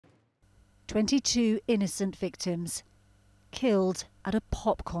22 innocent victims, killed at a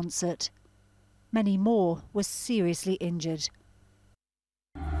pop concert. Many more were seriously injured.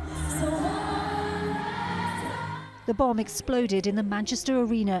 The bomb exploded in the Manchester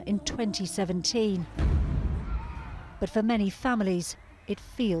Arena in 2017. But for many families, it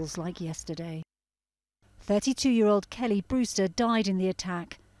feels like yesterday. 32-year-old Kelly Brewster died in the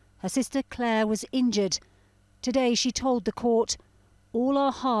attack. Her sister Claire was injured. Today she told the court, "All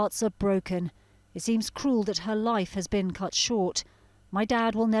our hearts are broken. It seems cruel that her life has been cut short. My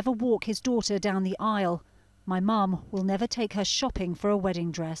dad will never walk his daughter down the aisle. My mum will never take her shopping for a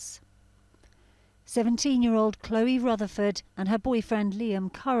wedding dress." 17-year-old Chloe Rutherford and her boyfriend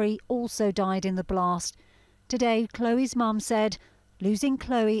Liam Curry also died in the blast. Today, Chloe's mum said, "Losing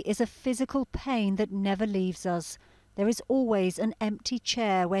Chloe is a physical pain that never leaves us. There is always an empty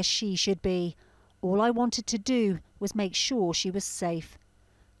chair where she should be. All I wanted to do was make sure she was safe."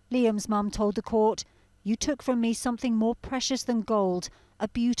 Liam's mum told the court, "You took from me something more precious than gold, a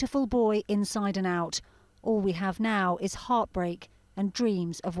beautiful boy inside and out. All we have now is heartbreak and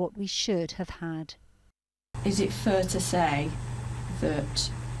dreams of what we should have had." Is it fair to say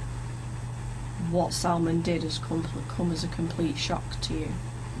that what Salman did has come as a complete shock to you?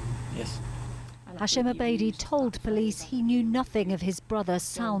 Yes. Hashem Abedi told police he knew nothing of his brother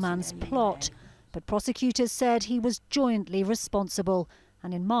Salman's plot, but prosecutors said he was jointly responsible,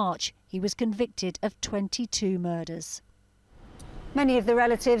 and in March he was convicted of 22 murders. Many of the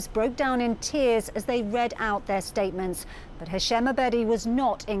relatives broke down in tears as they read out their statements, but Hashem Abedi was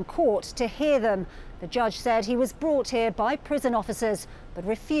not in court to hear them. The judge said he was brought here by prison officers, but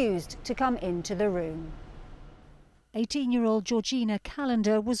refused to come into the room. 18-year-old Georgina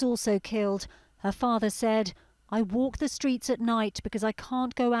Callender was also killed. Her father said, "I walk the streets at night because I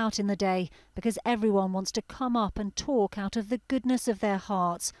can't go out in the day, because everyone wants to come up and talk out of the goodness of their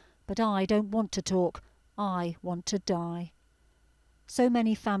hearts. But I don't want to talk. I want to die." So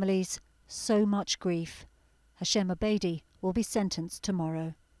many families, so much grief. Hashem Abedi will be sentenced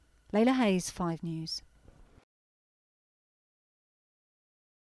tomorrow. Layla Hayes, 5 News.